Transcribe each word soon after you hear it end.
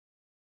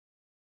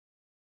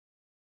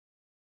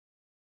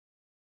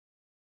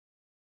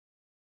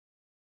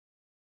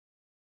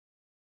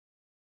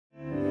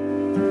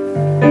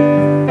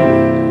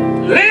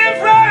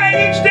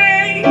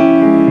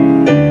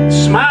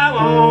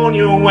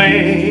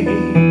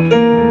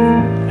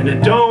and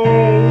it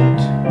don't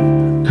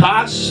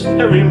cost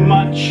very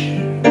much.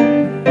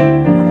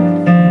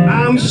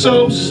 I'm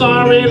so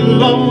sorry,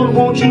 Lord,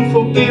 won't you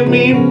forgive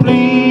me,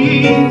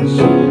 please?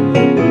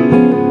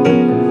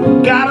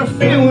 Got a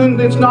feeling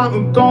it's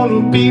not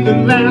gonna be the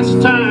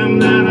last time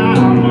that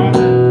I'm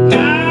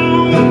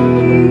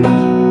down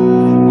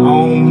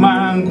on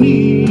my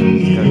knees.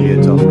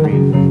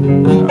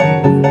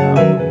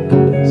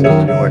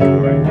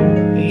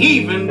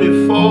 Even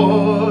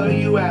before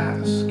you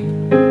ask.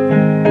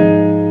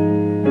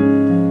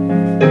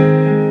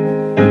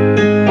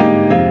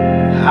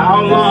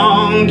 How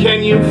long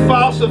can you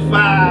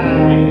falsify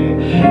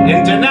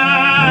and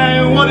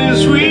deny what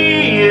is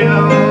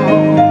real?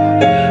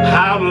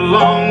 How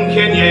long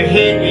can you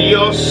hate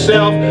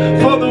yourself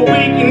for the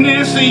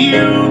weakness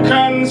you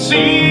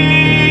conceal?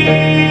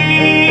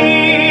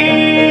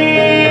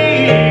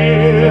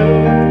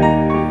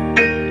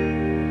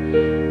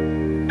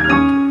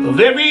 Of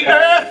every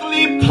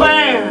earthly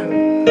plan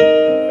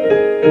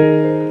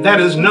that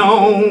is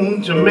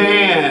known to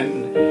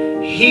man,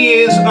 he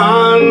is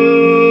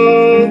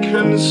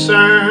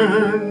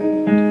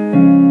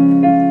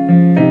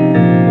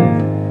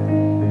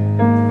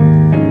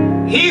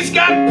unconcerned. He's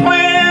got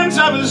plans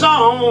of his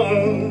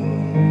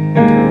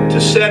own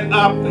to set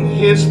up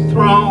his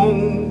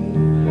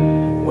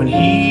throne when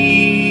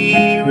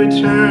he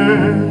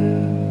returns.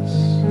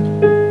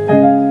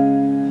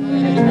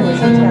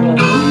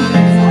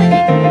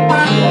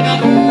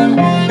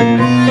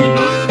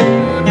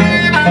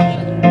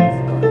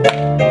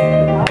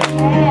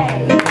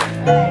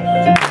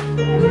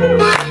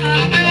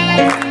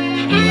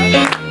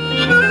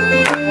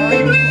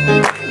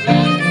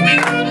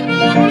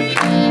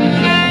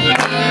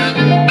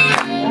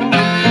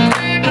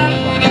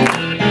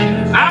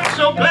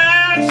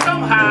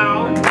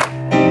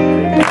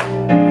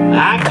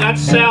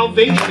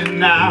 Salvation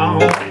now,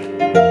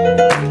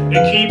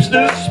 it keeps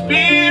the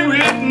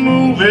spirit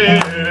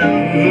moving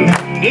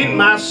in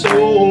my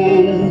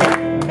soul.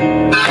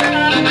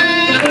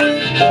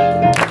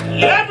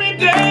 Every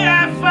day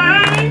I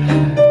find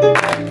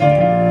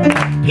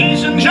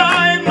peace and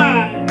joy in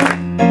mind,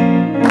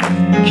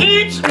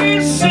 keeps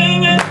me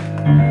singing,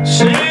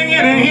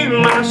 singing in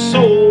my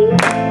soul.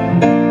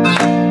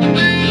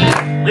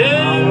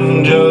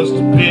 I'm just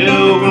a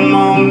pilgrim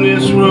on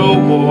this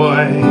road,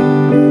 boy.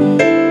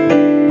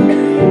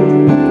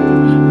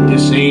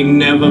 Ain't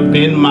never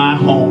been my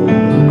home.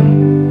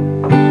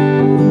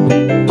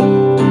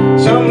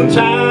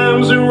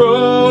 Sometimes the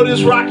road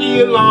is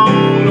rocky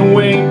along the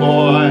way,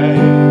 boys.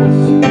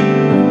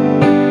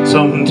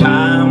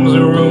 Sometimes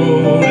the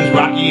road is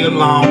rocky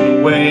along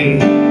the way,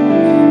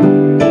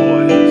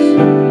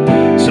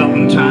 boys.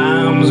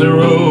 Sometimes the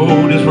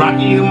road is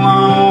rocky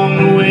along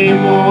the way,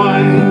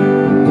 boys.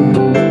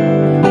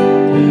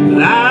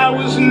 But I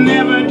was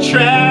never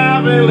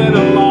traveling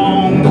alone.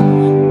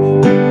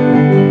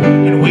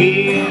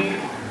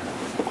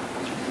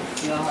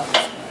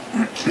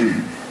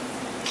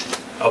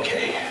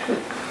 Okay.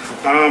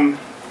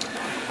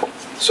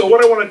 So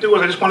what I want to do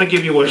is I just want to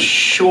give you a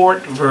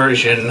short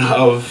version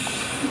of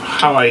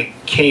how I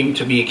came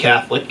to be a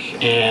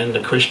Catholic and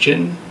a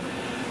Christian,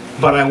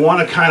 but I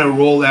want to kind of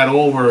roll that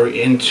over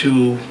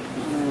into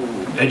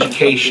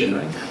education,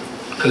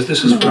 because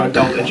this is for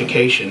adult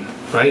education,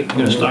 right? We're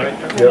going to start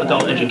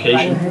adult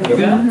education.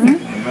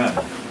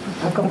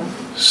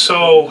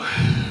 So,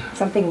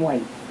 something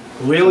white.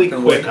 Really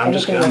quick, I'm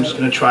just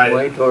gonna try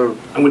to.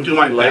 I'm gonna do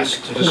my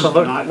best to just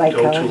not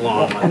go too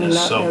long on this.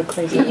 So,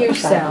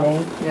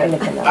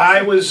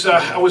 I was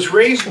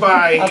raised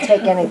by. I'll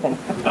take anything.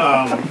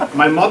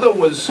 My mother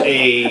was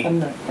she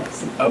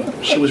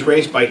was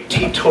raised by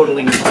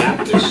teetotaling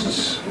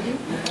Baptists,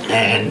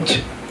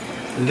 and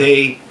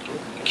they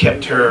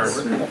kept her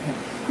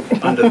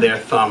under their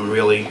thumb.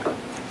 Really,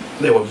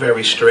 they were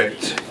very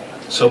strict.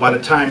 So by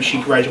the time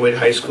she graduated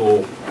high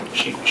school,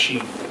 she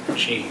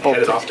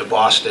headed off to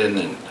Boston,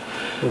 and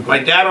my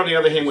dad, on the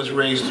other hand, was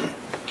raised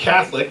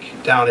Catholic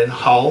down in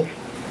Hull,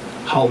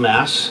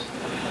 Mass,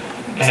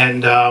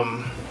 and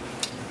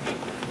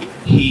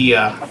he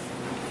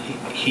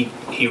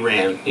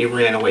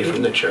ran away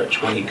from the church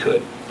when he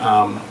could,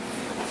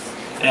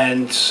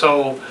 and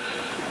so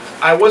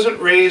I wasn't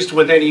raised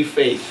with any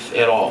faith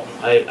at all.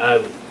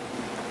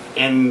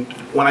 And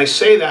when I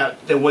say that,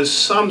 there was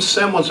some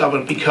semblance of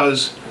it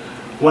because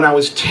when I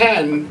was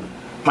 10.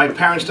 My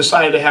parents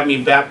decided to have me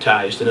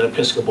baptized in an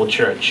Episcopal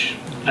church.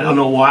 I don't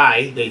know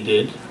why they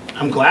did.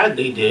 I'm glad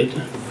they did.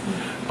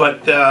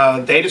 But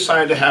they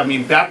decided to have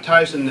me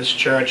baptized in this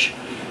church,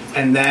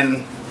 and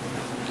then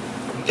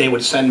they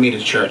would send me to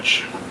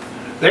church.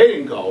 They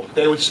didn't go.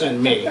 They would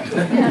send me.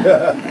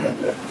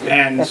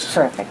 And that's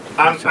perfect.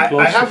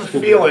 I have a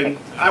feeling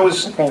I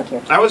was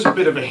a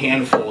bit of a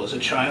handful as a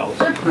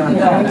child.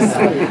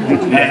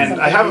 And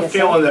I have a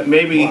feeling that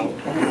maybe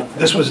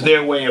this was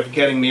their way of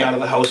getting me out of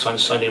the house on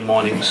Sunday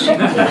mornings.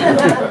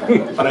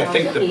 But I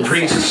think the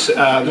priests,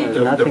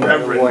 the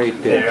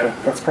reverend there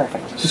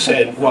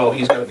said, well,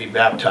 he's got to be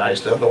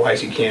baptized,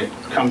 otherwise he can't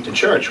come to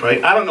church,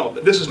 right? I don't know,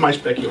 but this is my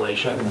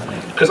speculation.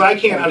 Because I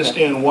can't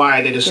understand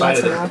why they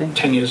decided at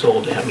 10 years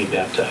old to have me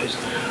baptized.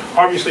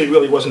 Obviously, it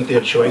really wasn't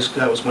their choice.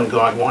 That was when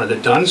God wanted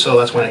it done, so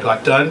that's when it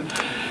got done.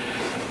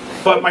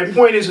 But my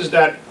point is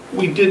that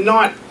we did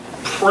not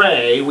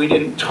pray, we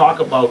didn't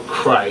talk about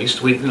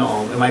Christ. We,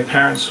 my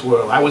parents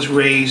were, I was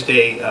raised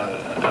a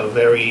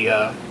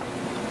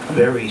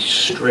very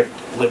strict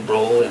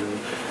liberal, and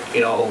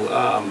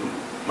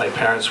my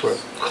parents were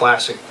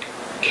classic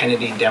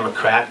Kennedy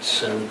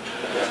Democrats, and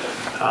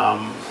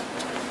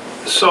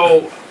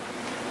so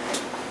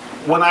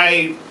when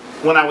I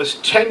was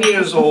 10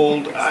 years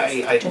old,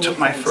 I took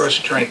my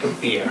first drink of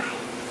beer.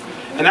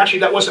 And actually,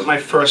 that wasn't my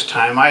first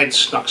time. I had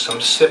snuck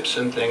some sips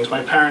and things.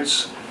 My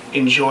parents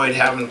enjoyed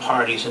having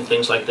parties and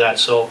things like that,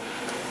 so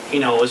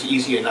it was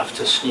easy enough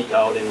to sneak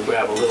out and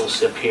grab a little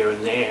sip here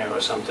and there or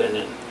something.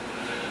 And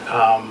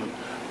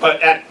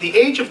but at the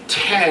age of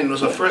 10 was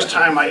the first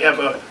time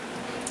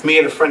me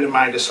and a friend of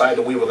mine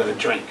decided we were going to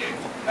drink.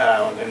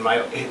 And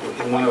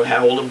one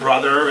had an older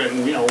brother,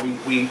 and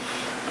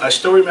I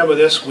still remember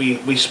this.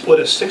 We split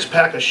a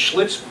 6-pack of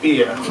Schlitz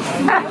beer,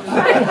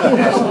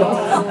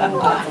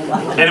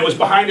 and it was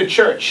behind a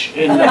church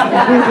in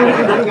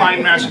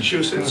Brookline,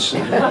 Massachusetts.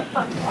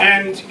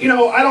 And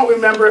I don't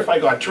remember if I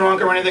got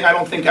drunk or anything. I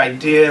don't think I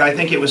did. I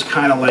think it was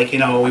kind of like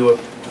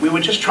we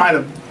were just trying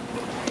to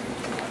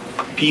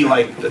be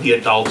like the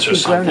adults or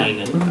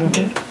something.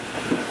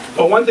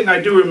 But one thing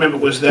I do remember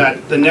was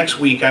that the next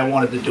week I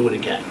wanted to do it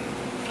again,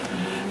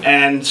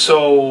 and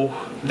so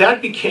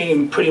that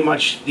became pretty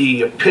much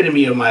the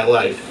epitome of my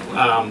life,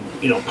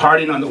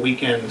 partying on the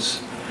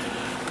weekends,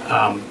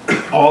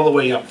 all the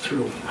way up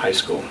through high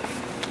school.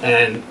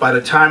 And by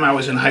the time I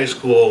was in high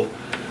school,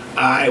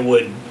 I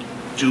would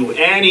do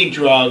any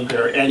drug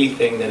or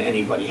anything that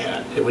anybody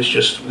had. It was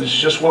just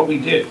what we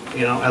did.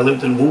 I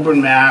lived in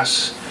Woburn,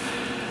 Mass,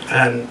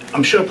 and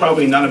I'm sure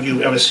probably none of you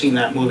have ever seen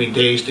that movie,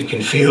 Dazed and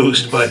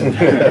Confused, but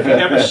if you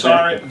never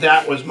saw it,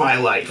 that was my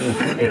life,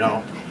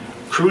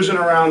 Cruising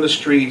around the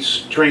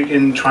streets,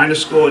 drinking, trying to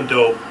score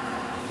dope,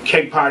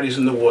 keg parties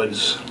in the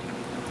woods,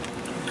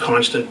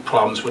 constant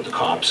problems with the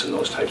cops and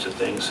those types of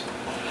things.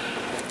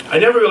 I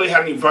never really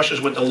had any brushes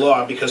with the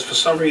law because for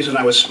some reason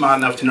I was smart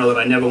enough to know that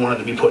I never wanted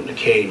to be put in a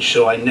cage,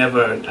 so I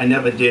never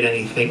did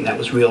anything that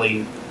was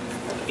really,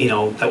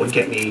 that would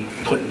get me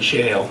put in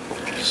jail.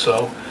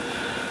 So,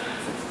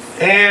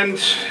 and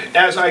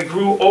as I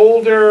grew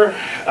older,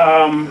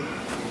 my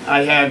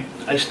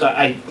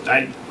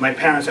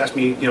parents asked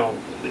me,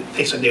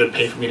 they said they would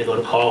pay for me to go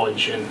to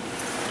college, and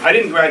I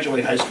didn't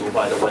graduate high school,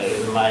 by the way.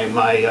 And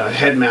my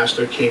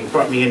headmaster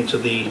brought me into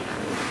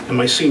in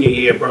my senior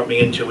year, brought me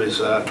into his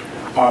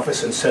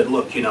office and said,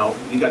 look, you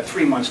got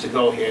 3 months to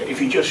go here.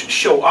 If you just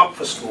show up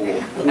for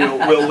school,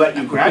 we'll let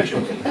you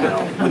graduate,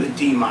 with a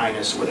D-,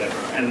 whatever.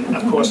 And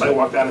of course, I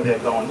walked out of there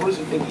going, who does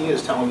he think he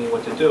is telling me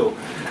what to do?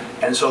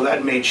 And so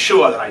that made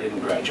sure that I didn't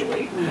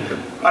graduate.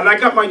 And I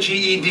got my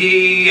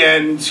GED,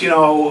 and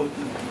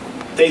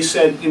they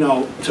said,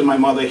 to my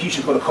mother, he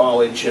should go to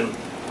college, and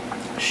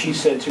she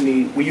said to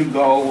me, will you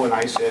go? And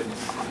I said,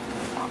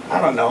 I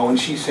don't know. And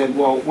she said,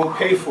 well, we'll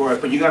pay for it,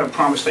 but you got to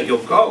promise that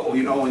you'll go,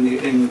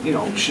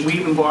 and should we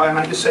even bother? And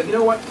I just said, you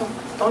know what,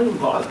 don't even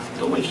bother.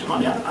 Don't waste your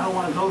money. I don't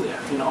want to go there.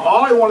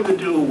 All I wanted to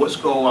do was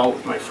go out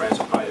with my friends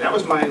and party. That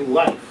was my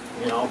life,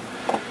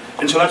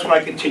 And so that's what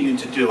I continued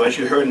to do, as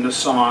you heard in the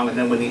song. And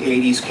then when the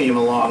 80s came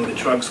along, the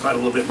drugs got a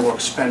little bit more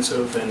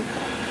expensive and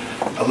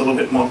a little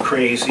bit more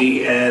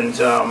crazy, and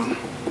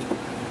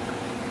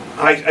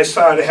I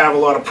started to have a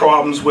lot of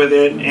problems with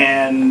it,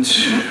 and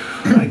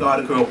I got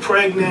a girl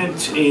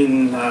pregnant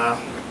in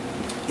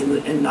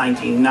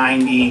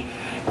 1990,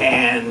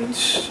 and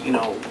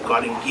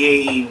got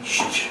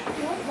engaged.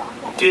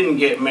 Didn't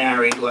get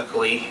married,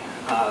 luckily,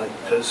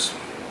 because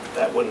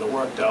that wouldn't have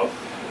worked out.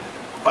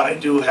 But I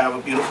do have a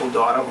beautiful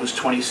daughter who's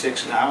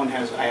 26 now, and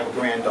I have a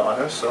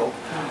granddaughter, so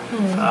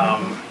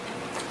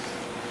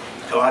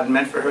God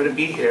meant for her to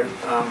be here.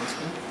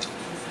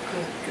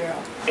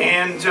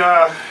 And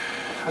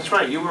that's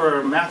right, you were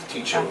a math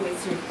teacher.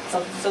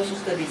 Social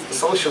studies.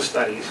 Social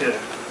studies, yeah.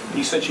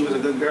 You said she was a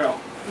good girl.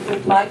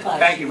 My class.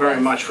 Thank you very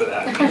much for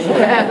that. You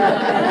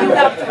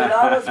helped with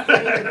all those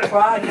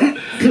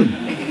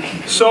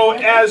So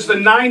as the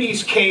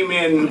 90s came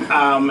in,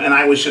 and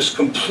I was just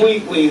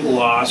completely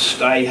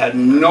lost, I had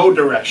no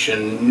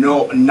direction,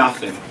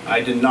 nothing.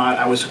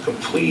 I was a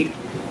complete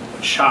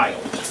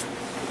child,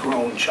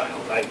 grown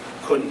child. I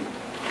couldn't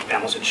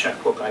balance a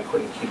checkbook, I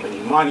couldn't keep any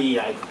money,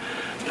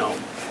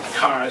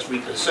 cars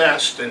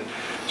repossessed, and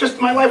just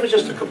my life was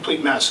just a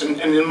complete mess.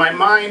 And in my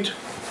mind,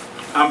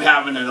 I'm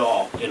having it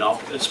all,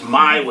 it's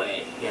my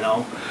way,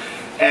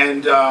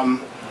 And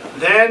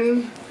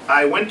then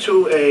I went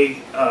to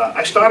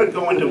I started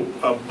going to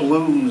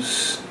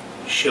blues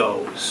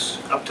shows.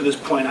 Up to this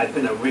point, I'd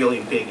been a really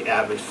big,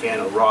 avid fan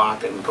of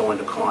rock and going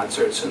to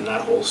concerts and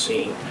that whole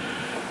scene.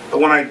 But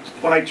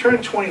when I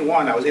turned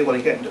 21, I was able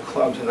to get into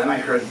clubs, and then I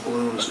heard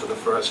blues for the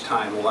first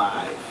time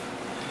live.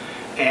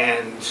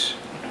 And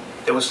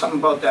there was something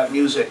about that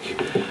music,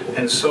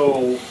 and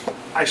so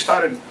I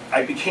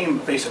became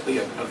basically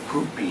a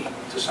groupie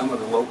to some of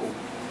the local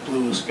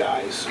blues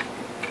guys.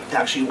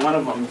 Actually, one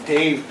of them,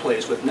 Dave,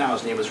 plays with now.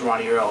 His name is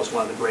Ronnie Earl. He's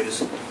one of the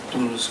greatest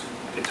blues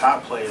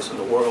guitar players in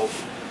the world.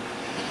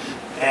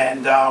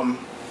 And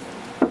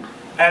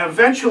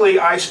eventually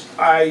I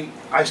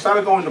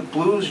started going to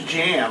blues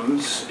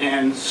jams,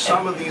 and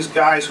some of these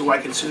guys who I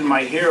considered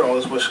my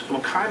heroes were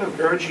kind of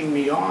urging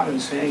me on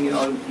and saying, you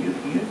know,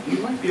 you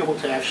might be able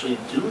to actually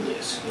do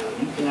this. You know,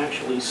 you can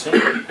actually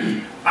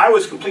sing. I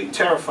was completely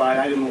terrified.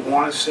 I didn't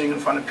want to sing in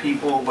front of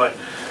people, but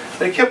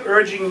they kept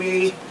urging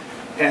me.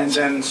 And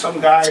then some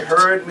guy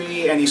heard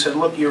me, and he said,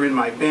 look, you're in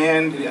my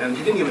band. And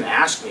he didn't even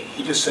ask me.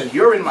 He just said,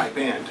 you're in my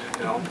band.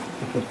 You know,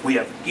 we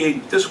have a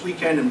gig this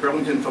weekend in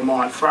Burlington,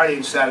 Vermont, Friday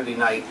and Saturday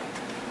night.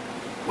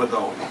 We're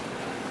going.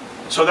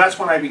 So that's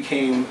when I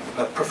became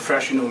a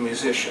professional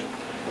musician.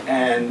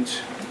 And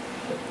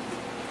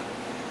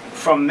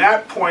from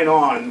that point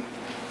on,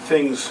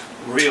 things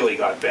really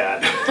got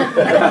bad.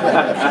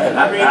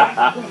 I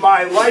mean,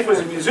 my life as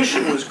a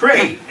musician was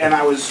great, and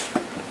I was,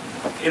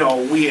 you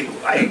know,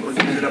 I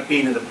ended up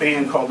being in a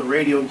band called the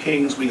Radio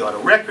Kings. We got a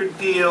record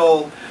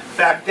deal.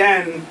 Back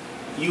then,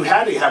 you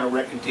had to have a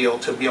record deal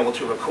to be able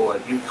to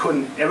record. You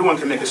couldn't, everyone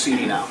can make a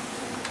CD now.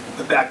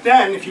 But back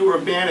then, if you were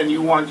a band and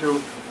you wanted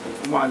to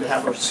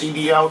have a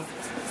CD out,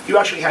 you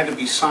actually had to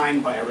be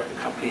signed by a record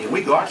company. And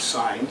we got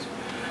signed,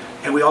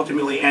 and we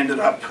ultimately ended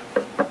up,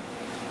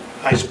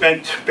 I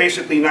spent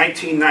basically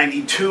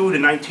 1992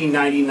 to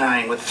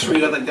 1999 with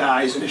 3 other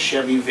guys in a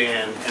Chevy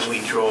van, and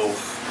we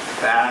drove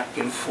back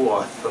and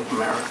forth of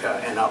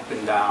America and up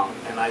and down,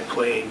 and I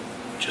played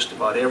just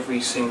about every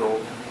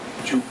single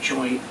juke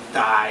joint,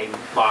 dive,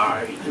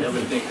 bar you could ever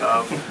think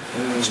of.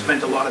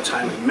 Spent a lot of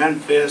time in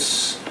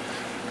Memphis.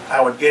 I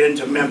would get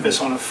into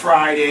Memphis on a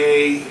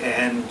Friday,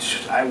 and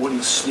I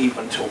wouldn't sleep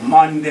until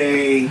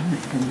Monday,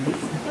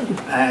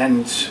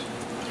 and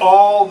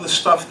all the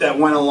stuff that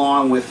went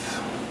along with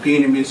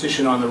being a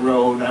musician on the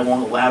road. I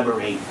won't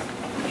elaborate,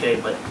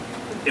 okay, but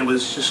it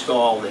was just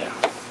all there,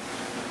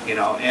 you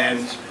know,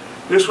 and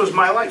this was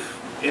my life,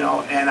 you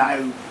know, and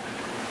I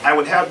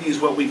would have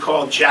these what we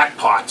call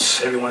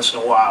jackpots every once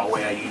in a while,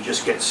 where you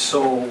just get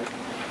so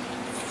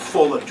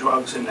full of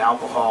drugs and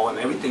alcohol and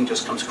everything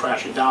just comes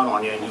crashing down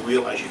on you, and you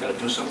realize you got to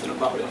do something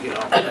about it, you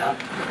know.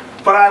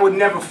 But I would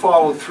never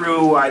follow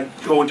through. I'd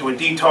go into a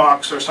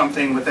detox or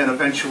something, but then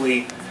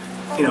eventually,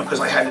 you know, because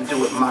I had to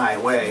do it my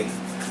way,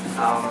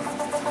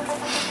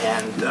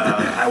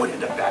 I would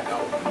end up back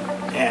out.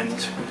 And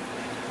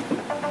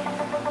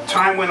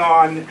time went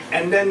on,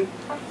 and then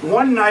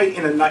one night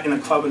in a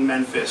club in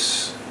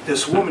Memphis,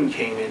 this woman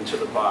came into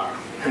the bar.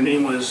 Her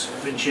name was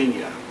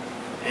Virginia,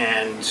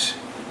 and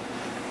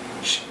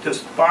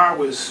this bar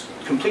was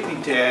completely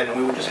dead, and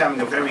we were just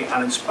having a very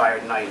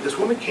uninspired night. This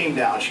woman came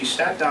down. She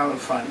sat down in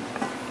front.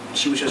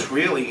 She was just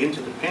really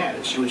into the band,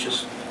 and she was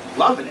just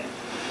loving it.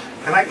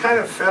 And I kind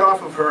of fed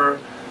off of her.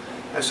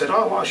 I said,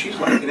 oh, well, she's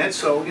liking it,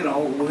 so, you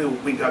know,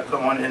 we got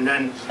going. And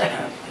then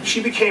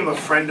she became a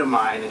friend of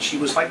mine, and she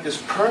was like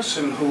this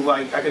person who,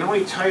 like, I can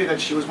only tell you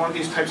that she was one of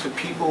these types of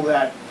people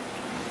that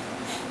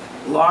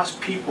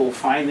lost people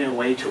find their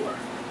way to her.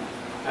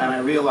 And I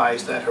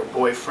realized that her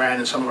boyfriend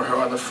and some of her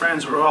other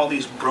friends were all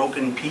these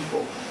broken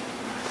people,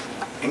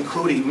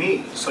 including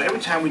me. So every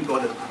time we'd go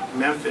to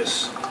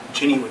Memphis,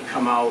 Ginny would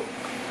come out,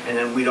 and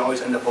then we'd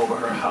always end up over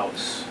her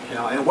house. You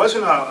know, and it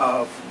wasn't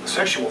a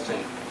sexual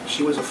thing.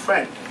 She was a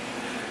friend.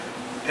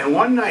 And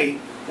one night,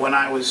 when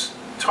I was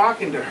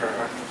talking to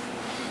her,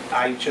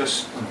 I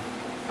just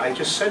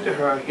said to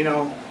her, you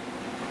know,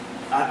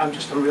 I'm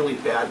just a really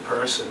bad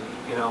person.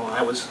 You know,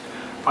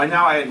 by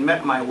now I had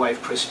met my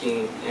wife,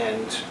 Christine,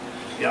 and,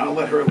 you know, I'll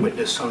let her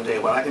witness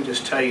someday, but I can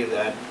just tell you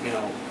that, you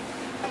know,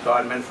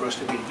 God meant for us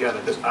to be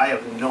together, because I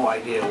have no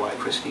idea why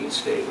Christine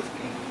stayed with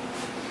me.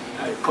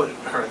 I put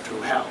her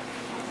through hell.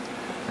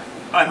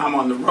 And I'm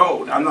on the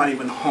road, I'm not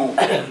even home,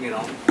 you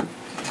know.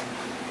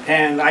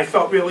 And I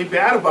felt really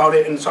bad about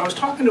it, and so I was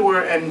talking to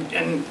her,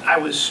 and I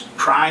was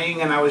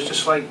crying, and I was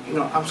just like, you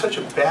know, I'm such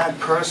a bad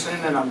person,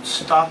 and I'm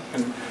stuck,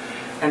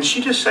 and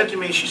she just said to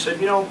me, she said,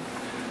 you know,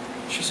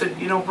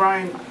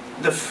 Brian,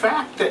 the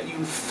fact that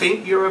you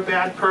think you're a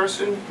bad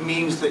person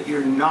means that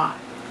you're not.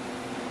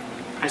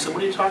 I said,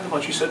 what are you talking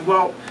about? She said,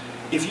 well,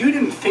 if you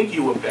didn't think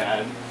you were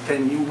bad,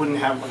 then you wouldn't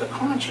have a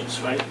conscience,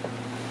 right?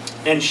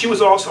 And she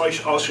was also, I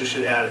also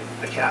should add,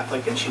 a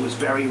Catholic, and she was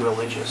very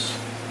religious.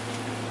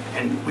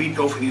 And we'd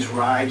go for these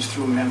rides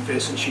through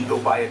Memphis, and she'd go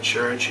by a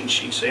church, and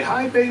she'd say,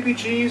 hi, baby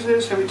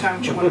Jesus, every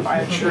time she went by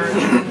a church.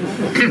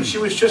 And she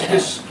was just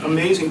this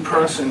amazing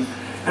person.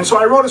 And so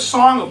I wrote a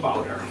song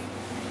about her.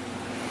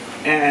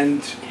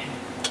 And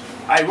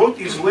I wrote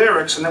these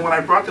lyrics, and then when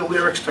I brought the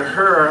lyrics to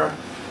her,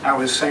 I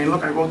was saying,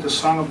 look, I wrote this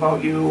song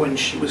about you, and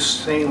she was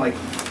saying, like,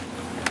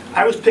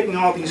 I was picking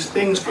all these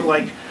things for,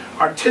 like,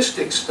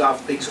 artistic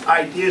stuff, these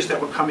ideas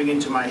that were coming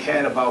into my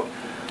head about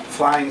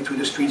flying through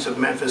the streets of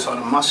Memphis on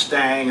a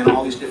Mustang and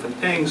all these different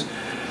things.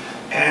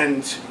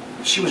 And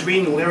she was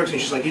reading the lyrics and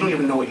she's like, you don't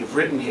even know what you've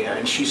written here.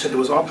 And she said there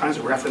was all kinds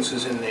of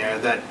references in there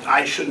that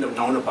I shouldn't have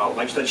known about,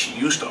 like that she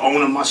used to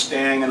own a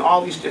Mustang and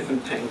all these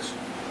different things.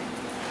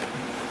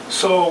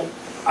 So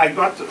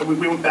we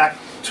went back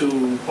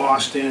to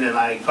Boston and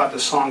I got the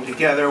song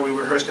together. We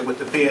rehearsed it with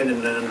the band,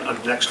 and then on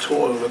the next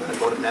tour we were going to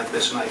go to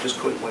Memphis, and I just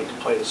couldn't wait to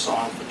play the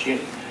song for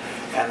Ginny.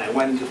 And I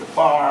went into the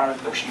bar,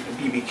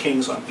 BB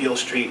King's on Beale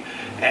Street,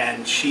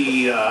 and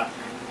she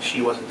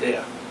wasn't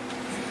there.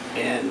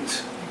 And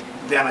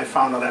then I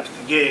found out after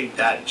the gig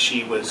that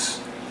she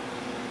was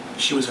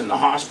in the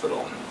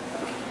hospital.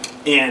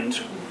 And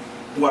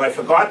what I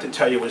forgot to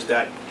tell you was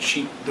that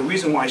the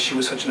reason why she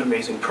was such an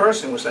amazing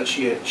person was that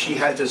she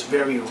had this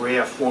very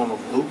rare form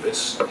of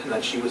lupus, and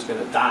that she was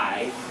going to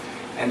die.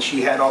 And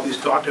she had all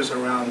these doctors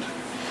around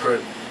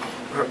her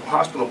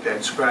hospital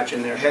bed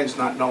scratching their heads,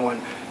 not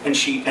knowing, and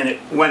it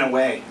went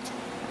away.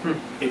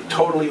 It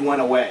totally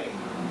went away.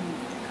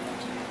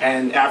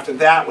 And after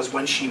that was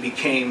when she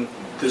became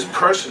this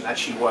person that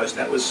she was,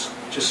 that was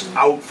just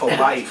out for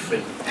life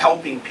and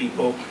helping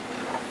people.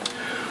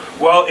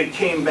 Well, it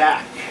came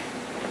back,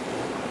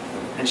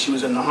 and she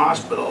was in the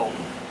hospital.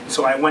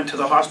 So I went to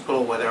the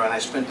hospital with her, and I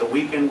spent the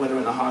weekend with her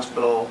in the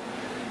hospital,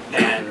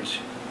 and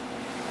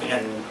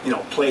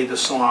played the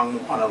song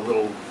on a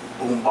little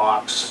boom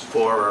box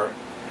for her.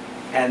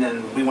 And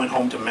then we went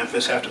home to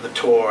Memphis after the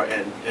tour,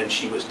 and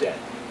she was dead.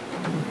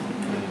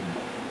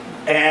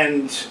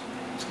 And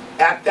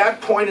at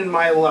that point in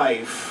my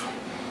life,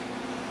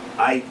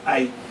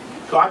 I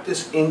got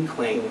this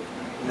inkling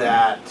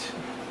that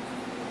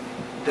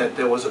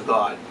there was a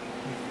God,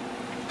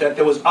 that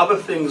there was other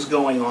things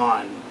going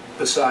on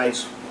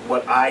besides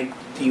what I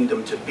deemed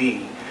them to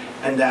be,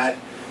 and that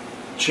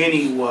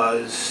Ginny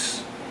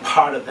was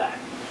part of that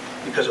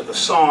because of the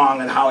song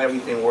and how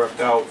everything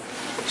worked out.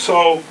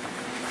 So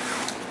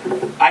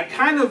I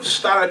kind of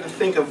started to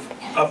think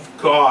of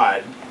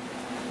God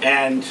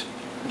and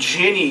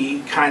Ginny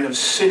kind of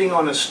sitting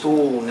on a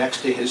stool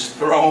next to his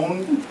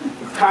throne,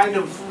 kind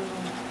of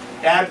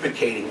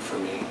advocating for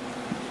me,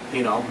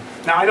 Now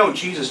I know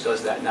Jesus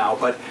does that now,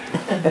 but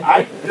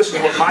this is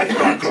what my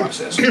thought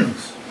process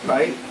was,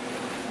 right?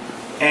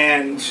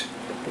 And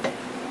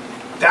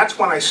that's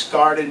when I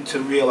started to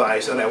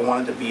realize that I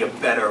wanted to be a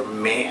better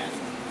man.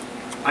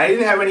 I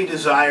didn't have any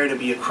desire to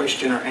be a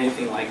Christian or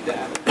anything like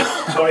that.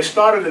 So I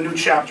started a new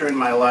chapter in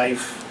my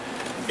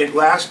life. It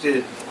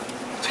lasted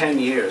 10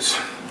 years.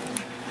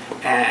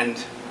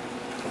 And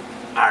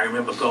I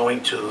remember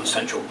going to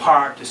Central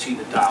Park to see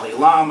the Dalai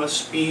Lama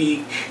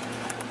speak.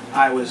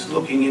 I was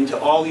looking into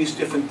all these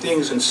different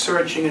things and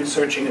searching and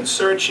searching and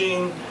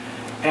searching.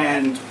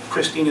 And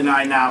Christine and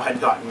I now had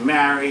gotten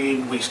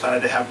married. We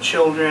started to have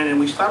children, and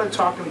we started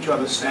talking to each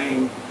other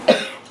saying,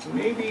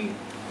 maybe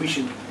we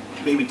should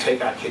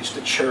take our kids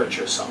to church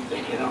or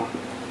something,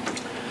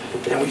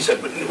 And we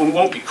said, but we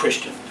won't be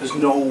Christian. There's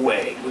no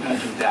way we're going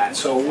to do that.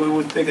 So we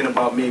were thinking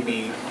about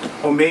maybe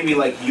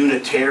like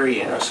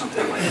Unitarian or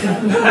something like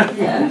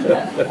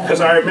that.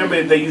 Because I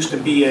remember there used to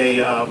be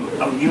a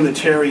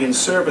Unitarian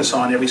service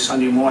on every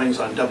Sunday mornings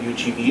on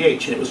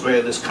WGBH, and it was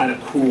really this kind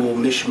of cool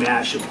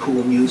mishmash of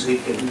cool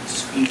music and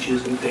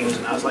speeches and things,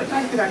 and I was like,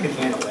 I think I can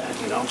handle that,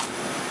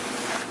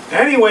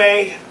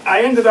 Anyway,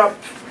 I ended up,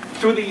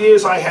 through the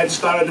years I had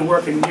started to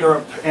work in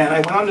Europe, and I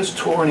went on this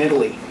tour in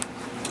Italy.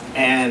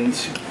 And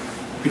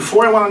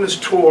before I went on this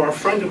tour, a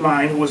friend of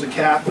mine who was a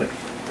Catholic,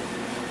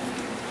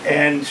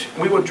 and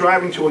we were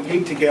driving to a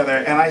gig together,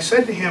 and I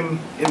said to him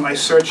in my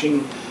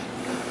searching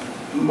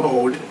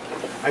mode,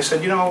 I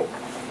said,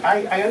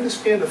 I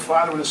understand the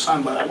Father and the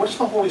Son, but what's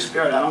the Holy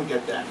Spirit? I don't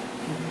get that.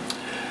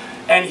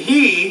 And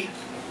he,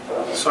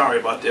 sorry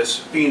about this,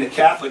 being a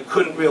Catholic,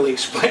 couldn't really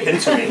explain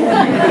it to me.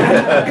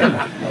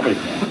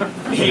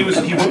 He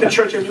went to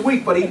church every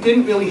week, but he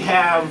didn't really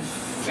have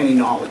any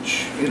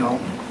knowledge,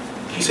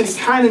 He said he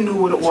kind of knew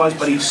what it was,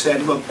 but he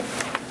said, look,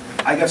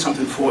 I got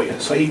something for you.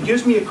 So he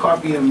gives me a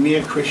copy of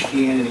Mere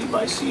Christianity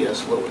by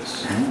C.S.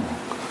 Lewis.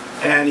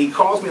 And he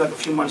calls me like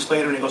a few months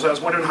later and he goes, I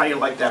was wondering how you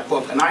liked that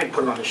book. And I had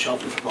put it on the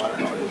shelf and forgot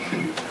about it.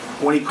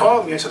 When he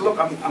called me, I said, look,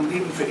 I'm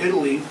leaving for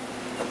Italy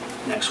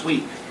next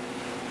week.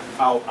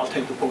 I'll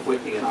take the book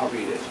with me and I'll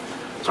read it.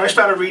 So I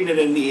started reading it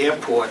in the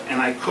airport,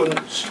 and I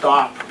couldn't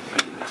stop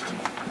reading it.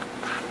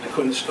 I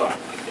couldn't stop.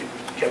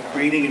 I kept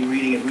reading and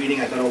reading and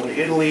reading. I got over to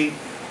Italy.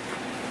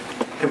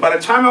 And by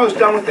the time I was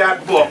done with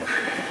that book,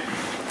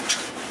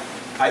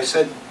 I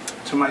said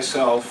to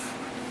myself,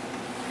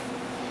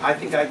 I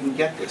think I can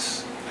get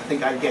this. I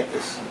think I get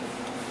this.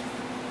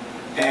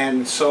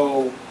 And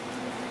so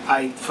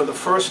for the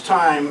first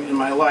time in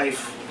my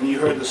life, and you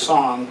heard the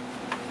song,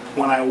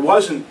 when I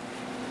wasn't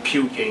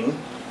puking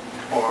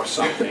or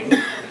something,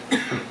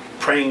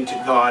 praying to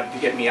God to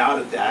get me out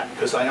of that,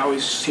 because I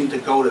always seemed to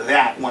go to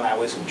that when I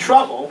was in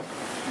trouble.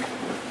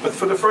 But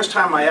for the first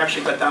time, I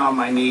actually got down on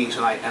my knees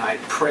and I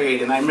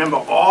prayed. And I remember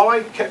all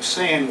I kept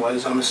saying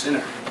was, I'm a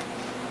sinner.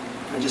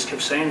 I just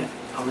kept saying it.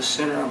 I'm a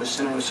sinner, I'm a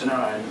sinner, I'm a sinner.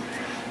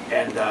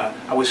 And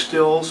I was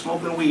still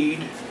smoking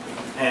weed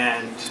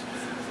and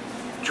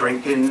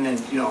drinking and,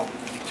 you know,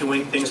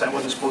 doing things I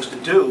wasn't supposed to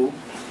do.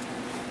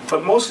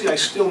 But mostly I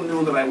still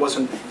knew that I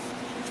wasn't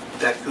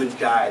that good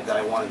guy that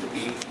I wanted to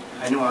be.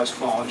 I knew I was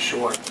falling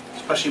short,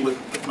 especially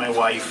with my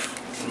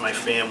wife and my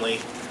family.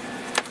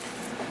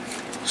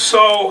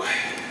 So,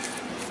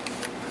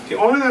 the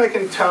only thing I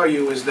can tell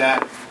you is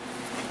that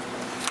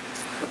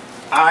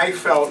I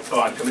felt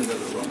God come into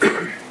the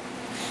room.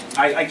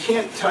 I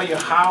can't tell you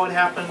how it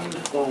happened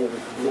or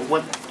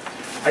what.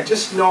 I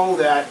just know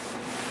that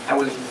I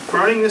was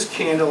burning this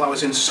candle. I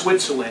was in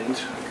Switzerland,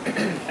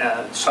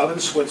 southern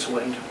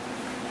Switzerland,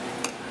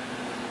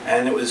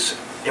 and it was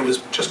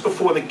just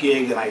before the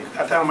gig, and I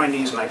got down on my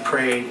knees and I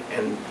prayed,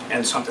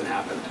 and something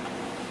happened.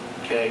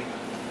 Okay,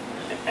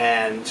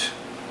 and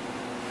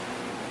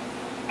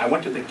I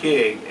went to the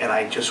gig, and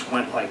I just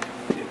went like,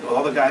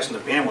 all the guys in the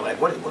band were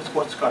like,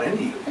 what's got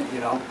into you, you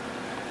know?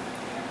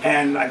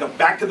 And I got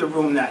back to the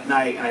room that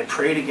night, and I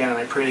prayed again, and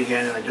I prayed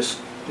again, and I just,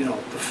 you know,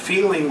 the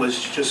feeling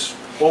was just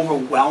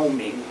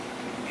overwhelming,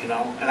 you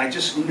know? And I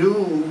just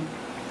knew,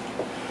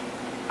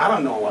 I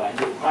don't know what I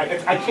knew.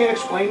 I can't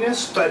explain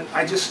this, but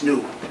I just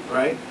knew,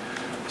 right?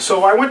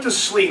 So I went to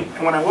sleep,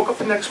 and when I woke up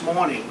the next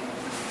morning,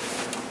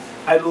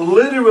 I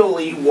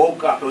literally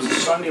woke up, it was a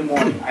Sunday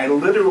morning, I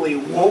literally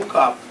woke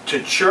up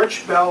to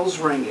church bells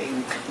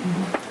ringing.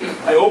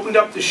 I opened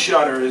up the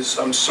shutters,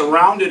 I'm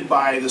surrounded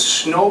by the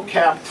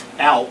snow-capped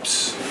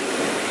Alps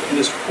in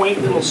this quaint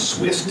little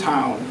Swiss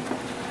town.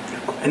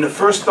 And the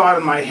first thought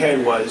in my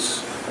head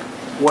was,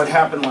 what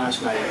happened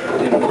last night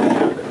didn't really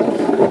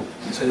happen.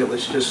 I said it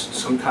was just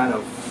some kind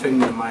of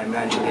figment of my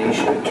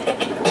imagination.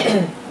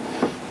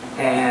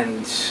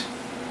 And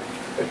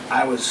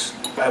I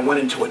went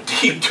into a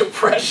deep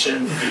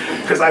depression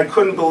because I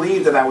couldn't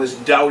believe that I was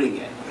doubting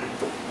it.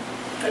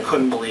 I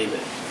couldn't believe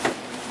it.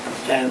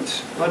 And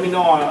let me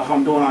know how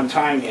I'm doing on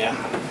time here.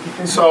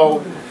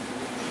 So,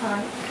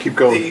 keep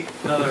going.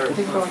 Another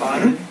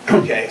 5.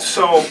 Okay,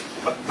 so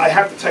I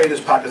have to tell you this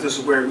part because this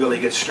is where it really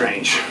gets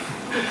strange.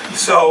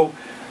 So,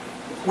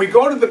 we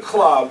go to the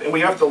club and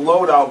we have to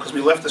load out because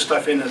we left the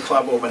stuff in the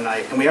club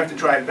overnight, and we have to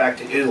drive back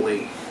to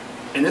Italy.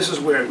 And this is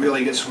where it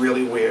really gets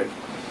really weird.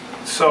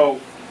 So,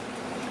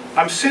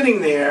 I'm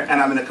sitting there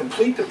and I'm in a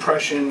complete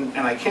depression,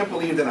 and I can't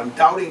believe that I'm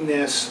doubting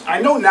this. I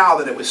know now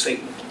that it was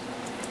Satan.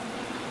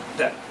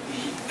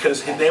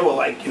 Because they were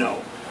like, you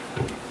know,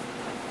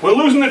 we're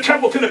losing the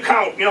Templeton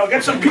account, you know,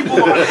 get some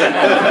people on it.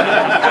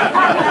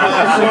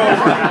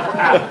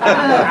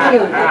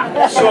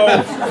 So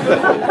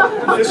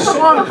this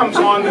song comes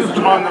on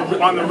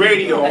the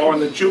radio or on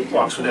the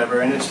jukebox,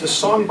 whatever, and it's the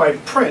song by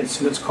Prince,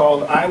 and it's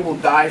called "I Will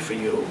Die for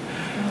You."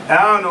 And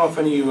I don't know if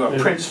any of you are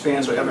Prince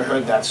fans or ever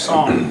heard that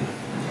song,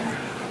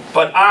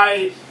 but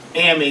I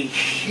am a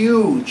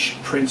huge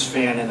Prince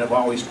fan and have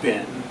always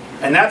been.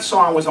 And that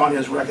song was on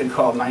his record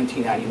called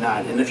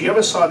 1999. And if you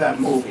ever saw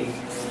that movie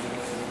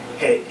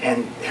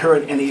and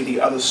heard any of the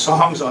other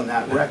songs on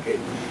that record,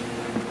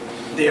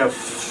 they're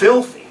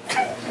filthy.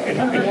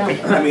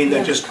 I mean,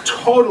 they're just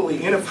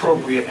totally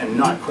inappropriate and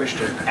not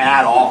Christian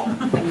at all.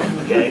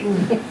 Okay?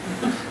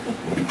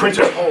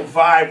 Prince's whole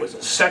vibe was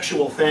a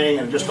sexual thing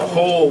and just a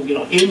whole, you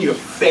know, in your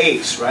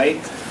face, right?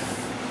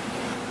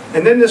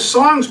 And then this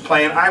song's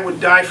playing, "I Would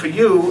Die for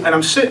You," and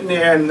I'm sitting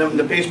there, and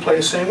the bass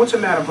player's saying, "What's the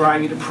matter,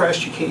 Brian? You're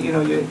depressed. You can't, you know,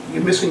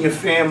 you're missing your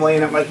family."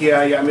 And I'm like, "Yeah,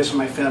 I'm missing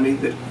my family."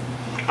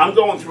 I'm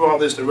going through all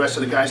this. The rest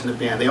of the guys in the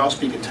band, they all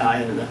speak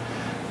Italian, and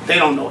they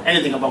don't know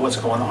anything about what's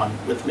going on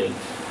with me.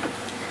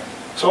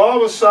 So all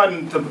of a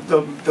sudden,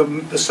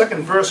 the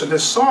second verse of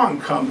this song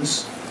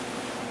comes,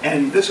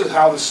 and this is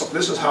how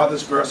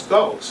this verse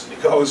goes.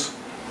 It goes,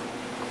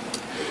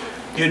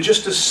 "You're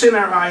just a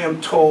sinner, I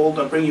am told.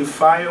 I'll bring you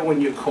fire when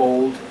you're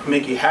cold. I'll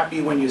make you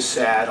happy when you're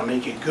sad. I'll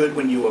make you good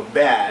when you are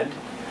bad.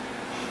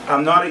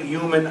 I'm not a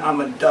human, I'm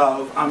a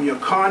dove. I'm your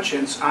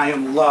conscience, I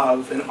am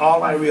love. And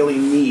all I really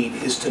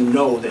need is to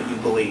know that you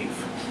believe."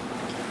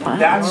 Wow.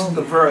 That's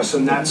the verse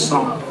in that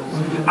song.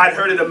 I'd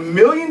heard it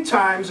 1,000,000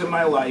 times in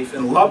my life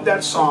and loved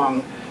that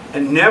song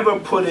and never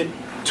put it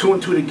 2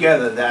 and 2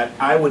 together that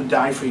 "I would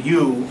die for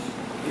you"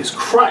 is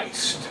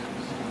Christ.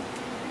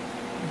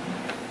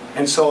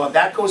 And so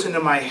that goes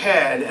into my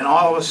head, and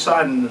all of a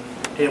sudden,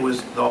 I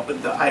was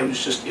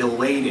just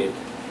elated.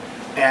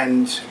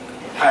 And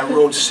I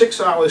rode 6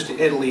 hours to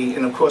Italy,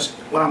 and of course,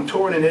 when I'm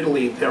touring in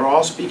Italy, they're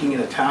all speaking in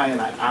Italian.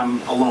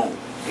 I'm alone,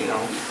 you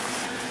know.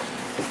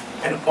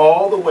 And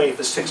all the way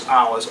for 6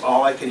 hours,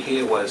 all I could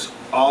hear was,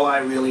 "All I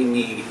really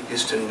need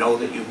is to know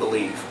that you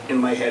believe,"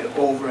 in my head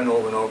over and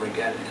over and over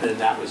again, and then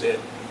that was it.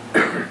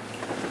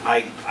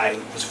 I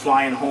was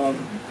flying home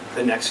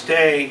the next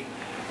day,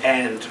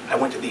 and I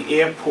went to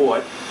the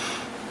airport,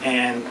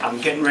 and I'm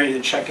getting ready to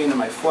check into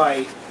my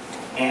flight,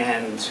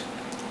 and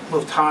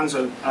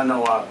Lufthansa,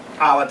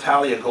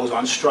 Alitalia goes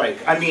on strike.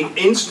 I mean,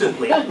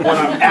 instantly, when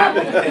I'm at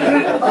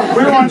it,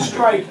 we're on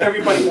strike,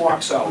 everybody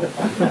walks out,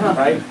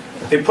 right?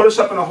 They put us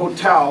up in a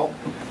hotel,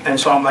 and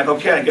so I'm like,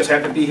 okay, I guess I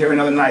have to be here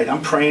another night.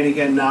 I'm praying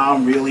again now,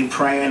 I'm really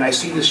praying. I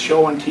see this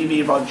show on TV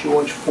about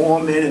George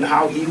Foreman and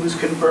how he was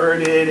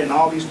converted and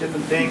all these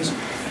different things.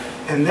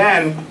 And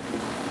then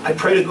I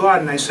prayed to God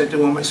and I said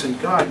to him, I said,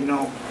 God, you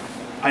know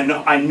I'm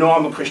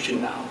a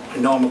Christian now. I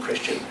know I'm a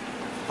Christian.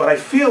 But I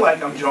feel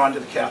like I'm drawn to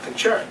the Catholic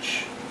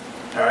Church.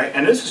 All right?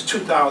 And this is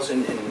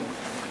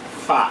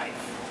 2005.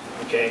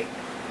 Okay?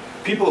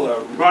 People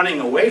are running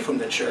away from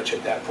the church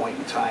at that point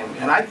in time.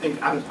 And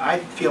I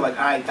feel like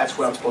that's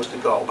where I'm supposed to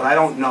go. But I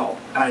don't know.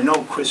 And I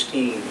know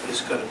Christine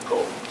is going to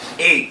go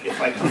ape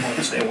if I come home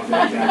and say one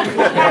like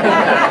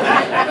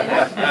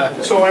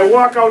that. So I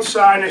walk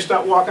outside and I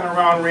start walking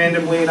around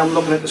randomly and I'm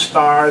looking at the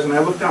stars and I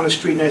look down the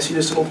street and I see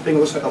this little thing that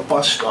looks like a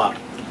bus stop.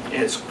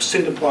 And it's a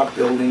cinder block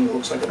building, it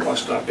looks like a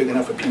bus stop, big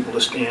enough for people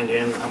to stand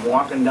in. I'm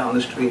walking down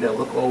the street and I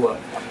look over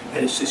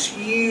and it's this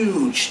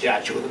huge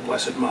statue of the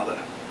Blessed Mother.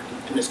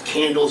 And there's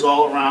candles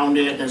all around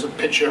it, and there's a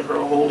picture of her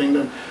holding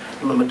the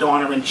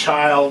Madonna and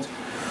child.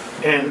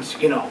 And,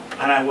 you know,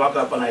 and I walk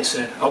up and I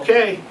said,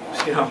 okay,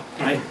 you know,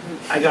 I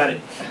got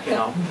it, you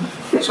know.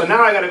 So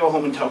now I got to go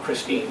home and tell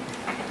Christine.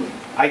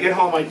 I get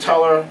home, I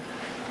tell her,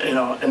 you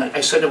know, and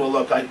I said to her,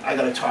 look, I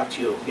got to talk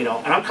to you, you know.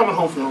 And I'm coming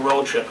home from a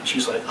road trip, and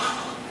she's like,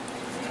 oh.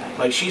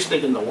 Like, she's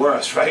thinking the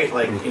worst, right?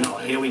 Like, you know,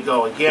 here we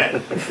go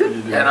again.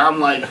 And I'm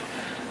like,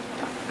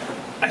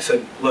 I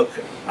said, look,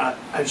 I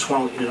just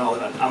want you to know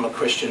that I'm a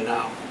Christian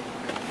now.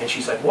 And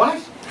she's like, what?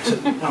 I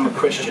said, I'm a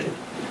Christian.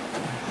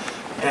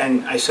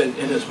 And I said,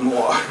 and there's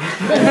more.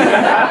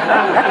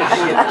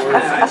 And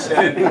I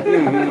said,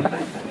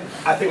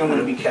 I think I'm going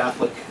to be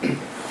Catholic.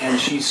 And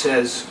she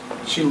says,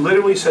 she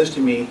literally says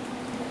to me,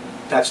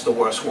 that's the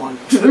worst one.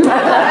 She's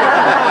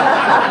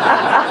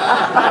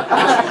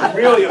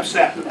really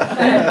upset.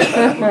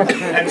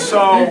 And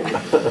so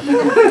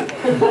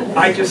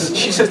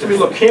she says to me,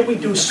 look, can't we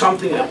do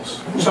something else?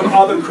 Some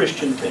other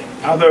Christian thing,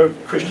 other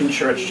Christian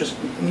church, just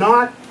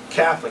not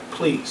Catholic,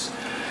 please.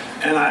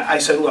 And I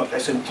said, look, I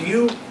said, do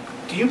you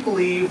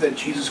believe that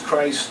Jesus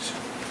Christ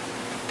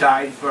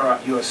died for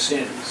your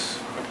sins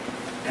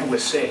and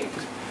was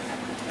saved?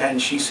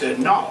 And she said,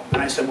 no.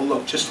 And I said, well,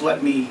 look, just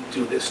let me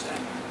do this then.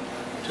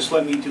 Just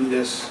let me do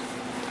this.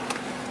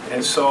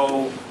 And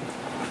so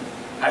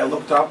I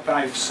looked up and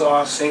I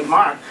saw St.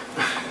 Mark.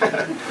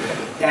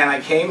 And I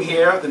came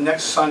here the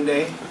next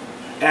Sunday,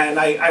 and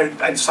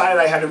I decided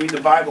I had to read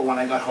the Bible when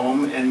I got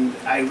home, and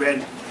I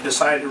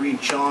decided to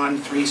read John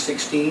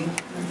 3:16.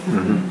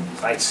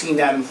 I'd seen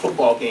that in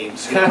football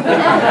games. You know?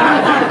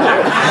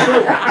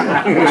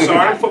 I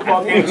saw it in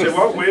football games and said,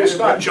 well, where to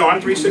start? John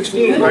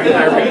 3:16, right? And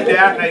I read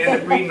that and I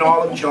ended up reading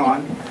all of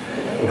John.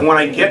 And when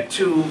I get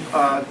to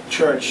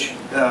church,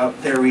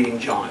 they're reading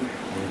John.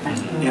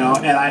 You know,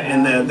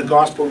 and the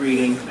gospel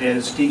reading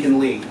is Deacon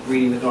Lee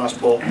reading the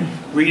gospel,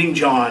 reading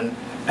John,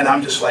 and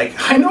I'm just like,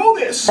 I know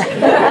this.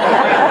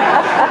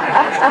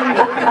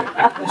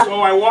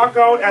 So I walk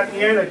out at the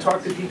end, I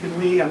talk to Deacon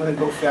Lee. I'm going to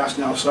go fast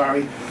now,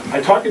 sorry.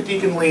 I talk to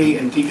Deacon Lee,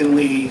 and Deacon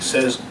Lee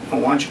says, well,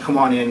 why don't you come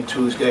on in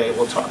Tuesday,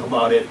 we'll talk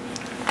about it.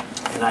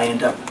 And I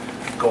end up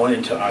going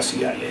into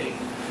RCIA.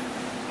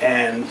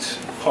 And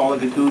Paula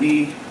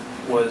Gaduti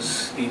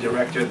was the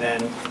director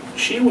then.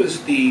 She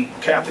was the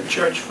Catholic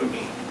Church for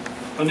me.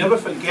 I'll never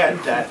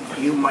forget that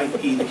you might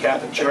be the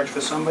Catholic Church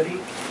for somebody.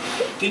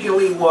 Deacon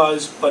Lee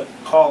was, but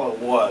Paula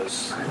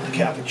was the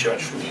Catholic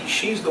Church for me.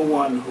 She's the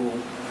one who,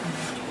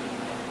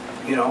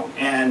 you know,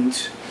 and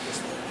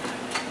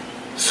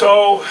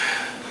so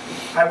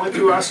I went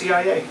through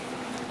RCIA,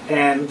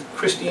 and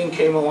Christine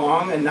came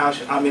along, and now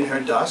I'm in her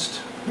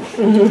dust.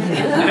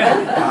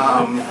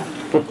 And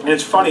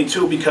it's funny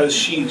too, because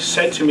she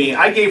said to me,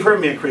 I gave her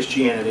Mere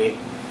Christianity,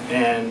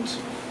 and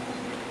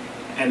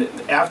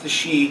after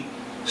she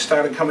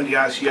started coming to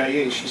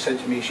RCIA, she said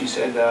to me, she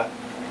said,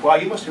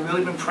 well, you must have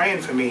really been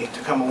praying for me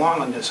to come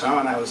along on this, huh?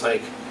 And I was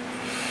like,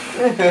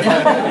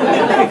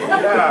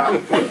 yeah.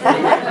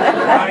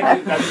 I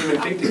didn't even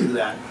think to do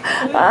that.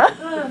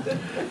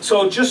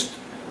 So just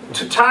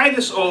to tie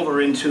this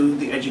over into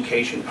the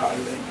education part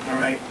of it, all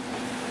right?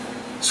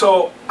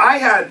 So I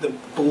had the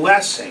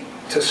blessing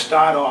to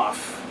start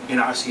off in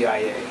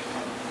RCIA,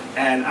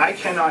 and I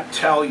cannot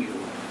tell you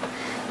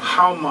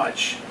how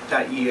much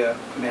that year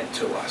meant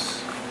to us.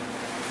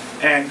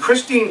 And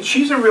Christine,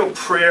 she's a real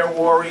prayer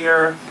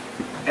warrior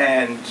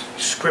and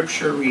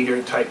scripture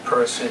reader type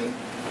person.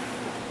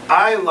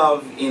 I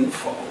love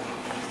info.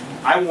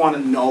 I want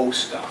to know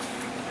stuff.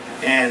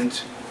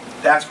 And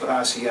that's what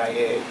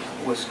RCIA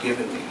was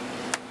giving me.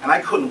 And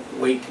I couldn't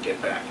wait to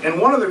get back. And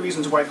one of the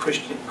reasons why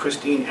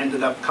Christine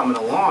ended up coming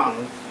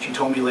along, she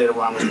told me later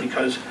on, was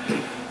because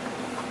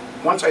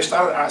once I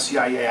started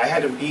RCIA, I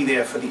had to be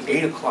there for the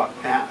 8 o'clock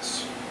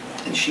Mass.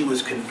 And she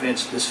was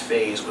convinced this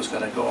phase was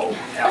going to go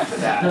after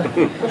that.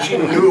 She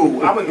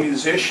knew, I'm a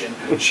musician,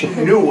 she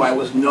knew I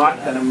was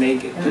not going to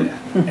make it there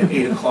at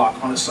 8 o'clock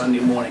on a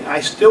Sunday morning. I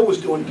still was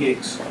doing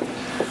gigs,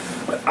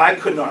 but I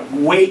could not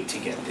wait to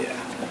get there.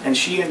 And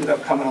she ended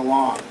up coming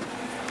along.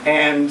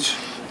 And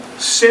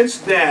since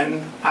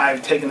then,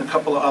 I've taken a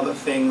couple of other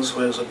things.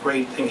 There's a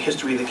great thing,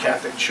 History of the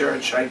Catholic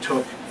Church I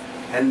took.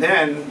 And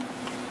then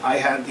I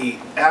had the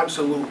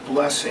absolute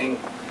blessing,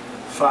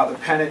 Father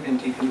Pennant and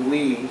Deacon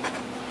Lee,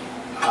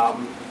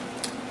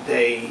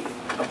 they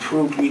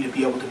approved me to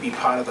be able to be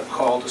part of the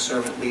call to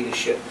servant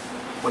leadership,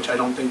 which I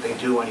don't think they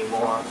do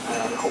anymore.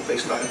 I hope they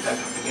start it back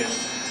up again.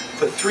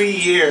 For 3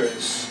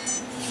 years,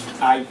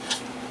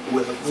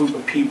 with a group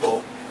of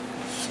people,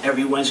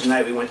 every Wednesday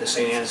night we went to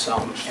St.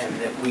 Anselm, and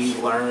that we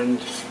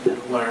learned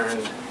and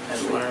learned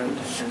and learned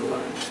and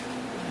learned.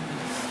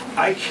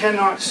 I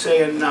cannot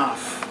say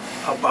enough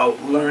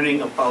about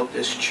learning about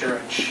this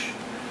church,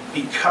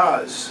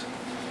 because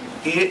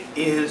it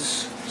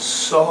is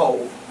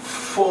so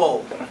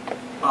full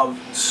of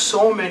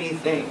so many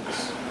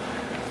things.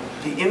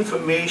 The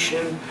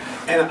information,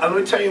 and I'm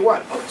going to tell you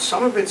what,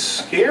 some of it's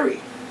scary.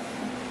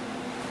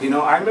 You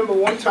know, I remember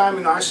one time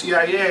in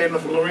RCIA, I don't know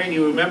if Lorraine,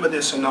 you remember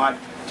this or not,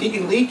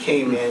 Deacon Lee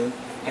came in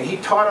and he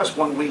taught us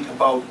one week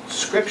about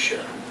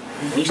Scripture.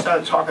 And he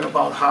started talking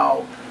about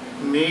how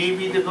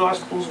maybe the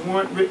Gospels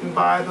weren't written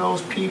by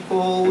those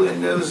people,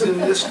 and it was in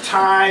this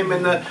time,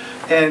 and this,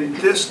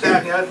 that,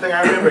 and the other thing.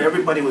 I remember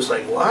everybody was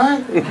like, what?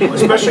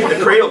 Especially the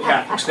cradle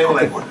Catholics. They were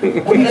like, what are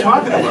you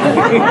talking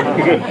about?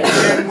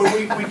 And when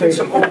we did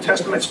some Old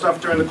Testament stuff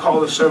during the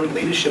call to servant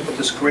leadership with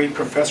this great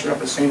professor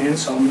up at St.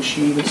 Anselm, and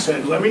she even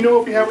said, let me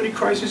know if you have any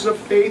crises of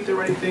faith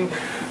or anything.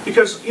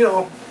 Because, you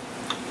know,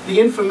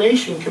 the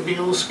information can be a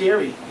little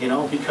scary, you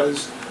know,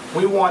 because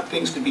we want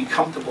things to be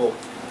comfortable.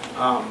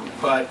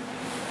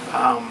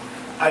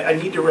 I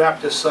need to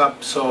wrap this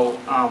up, so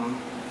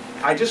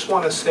I just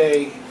want to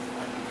say,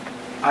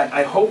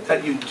 I hope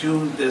that you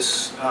do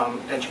this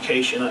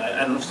education. I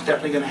don't know if it's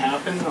definitely going to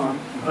happen.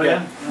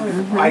 Yeah.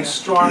 I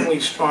strongly,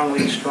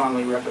 strongly,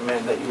 strongly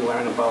recommend that you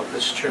learn about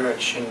this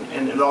church,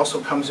 and it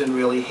also comes in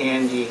really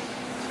handy,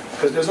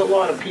 because there's a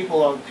lot of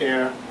people out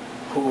there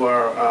who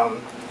are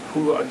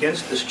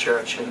against this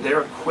church, and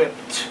they're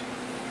equipped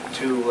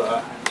to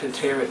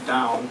tear it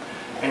down.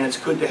 And it's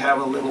good to have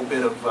a little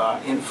bit of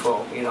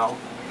info, you know.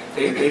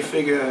 They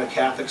figure a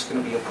Catholic's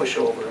going to be a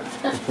pushover.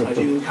 But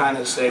you can kind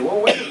of say, well,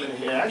 wait a minute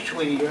here,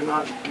 actually, you're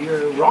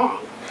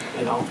wrong,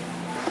 you know.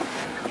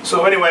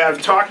 So anyway,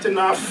 I've talked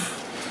enough,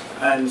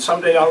 and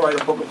someday I'll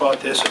write a book about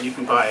this and you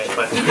can buy it.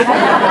 But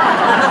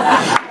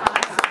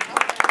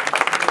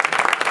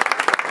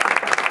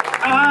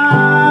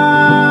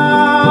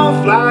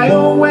I'll fly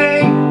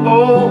away,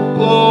 oh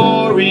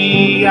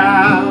glory,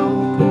 I'll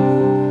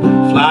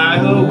fly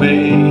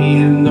away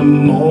in the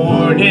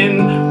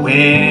morning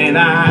when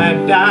I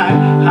die.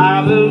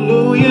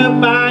 Hallelujah,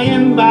 by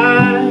and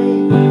by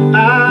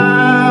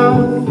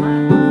I'll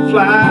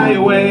fly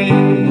away.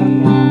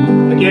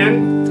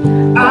 Again.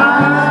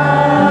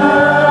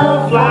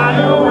 I'll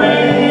fly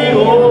away,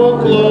 oh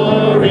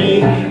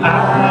glory.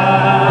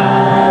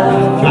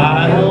 I'll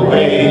fly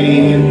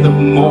away in the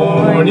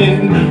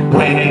morning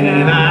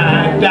when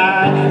I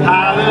die.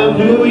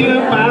 Hallelujah,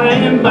 by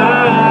and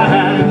by.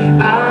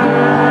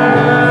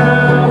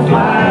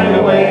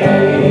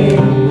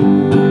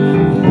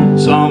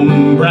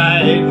 Some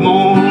bright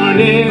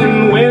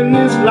morning when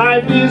this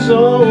life is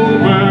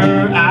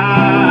over,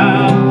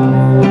 I'll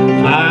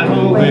fly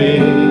away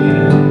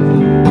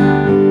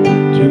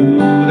to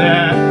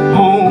that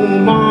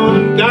home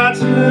on God's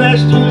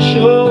celestial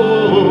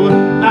shore.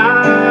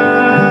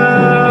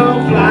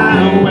 I'll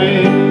fly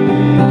away.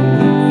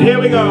 Here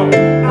we go.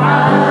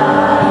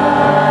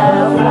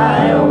 I'll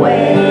fly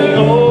away,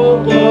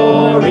 oh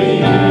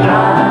glory.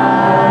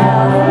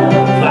 I'll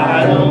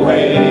fly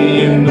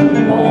away in the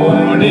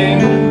morning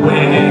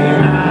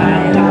when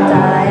I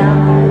die.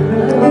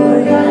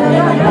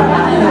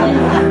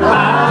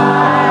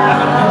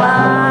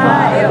 I'll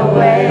fly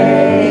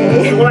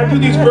away. So when I do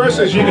these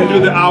verses, you can do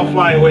the I'll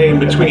fly away in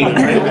between,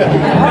 right?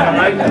 Yeah,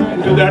 right? You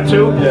can do that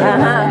too?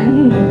 Yeah.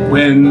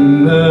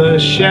 When the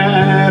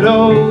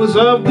shadows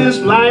of this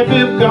life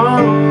have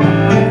gone,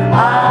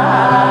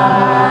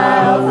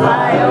 I'll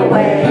fly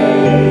away.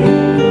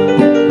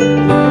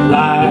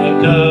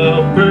 Like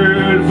a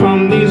bird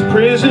from these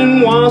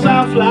prison walls,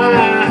 I'll fly.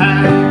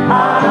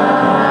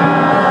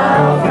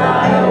 I'll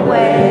fly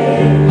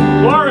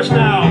away. Chorus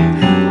now.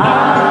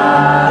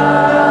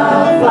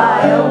 I'll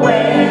fly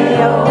away,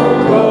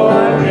 oh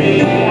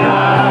glory.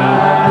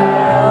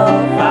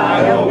 I'll fly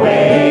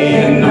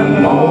away in the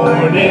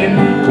morning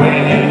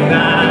when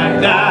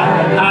I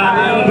die.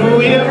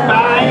 Hallelujah,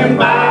 by and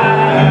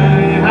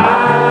by.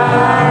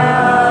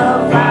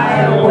 I'll fly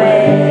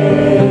away.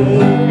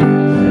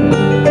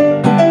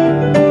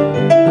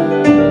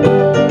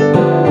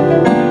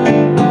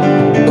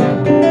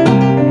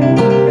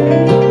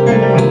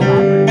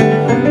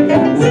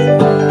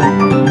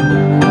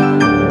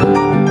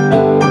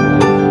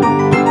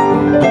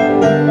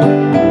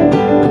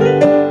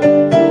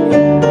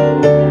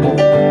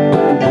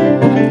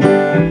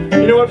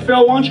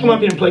 Phil, why don't you come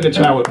up here and play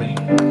guitar with me?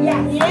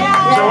 Yes.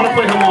 Yeah. So I want to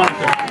play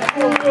harmonica.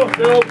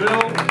 Phil,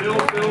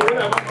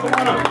 whatever. Come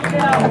on up.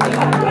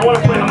 I want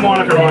to play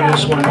harmonica on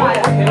this one.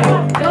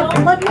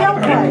 Let me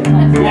out play.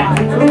 Yeah,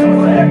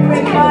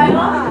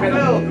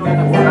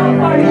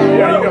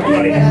 you got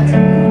plenty.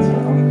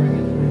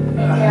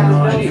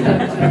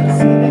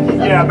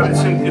 Yeah, but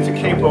it's a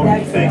capo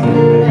thing.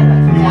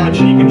 If you want a G,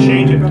 you can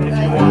change it if you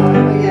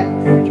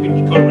want. You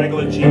can go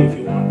regular G if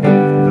you want.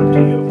 It's up to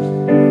you.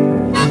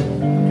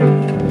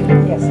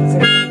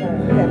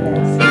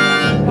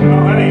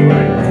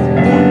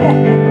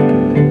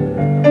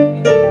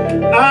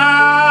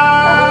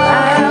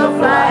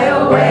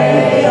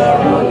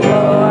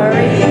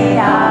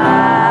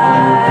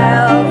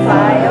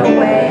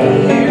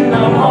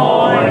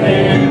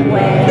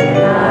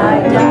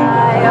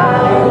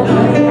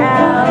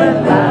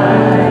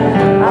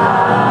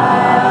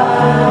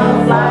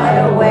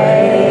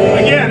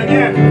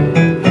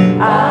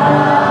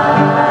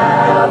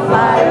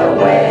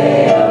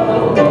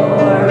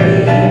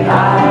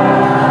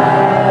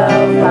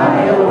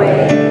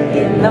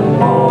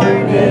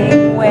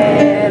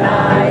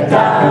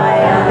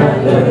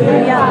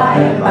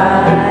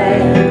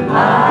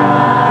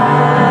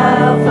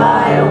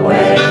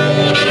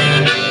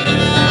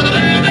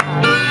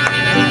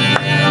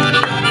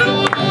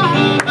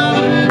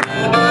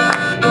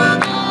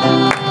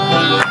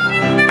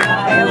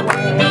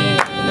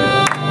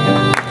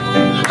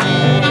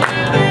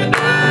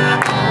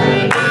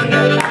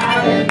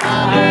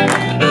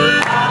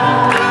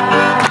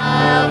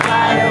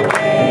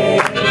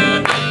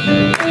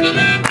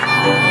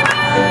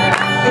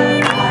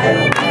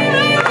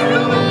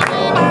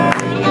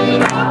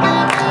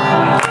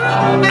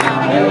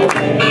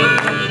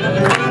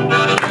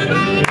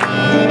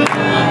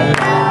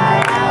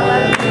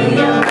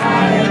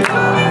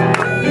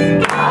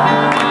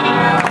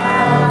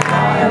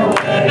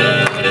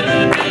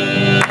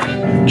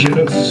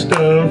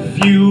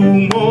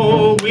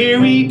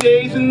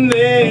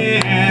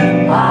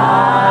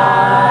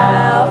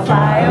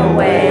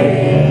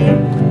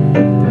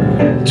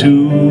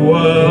 to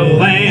a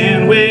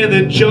land where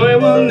the joy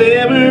will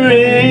never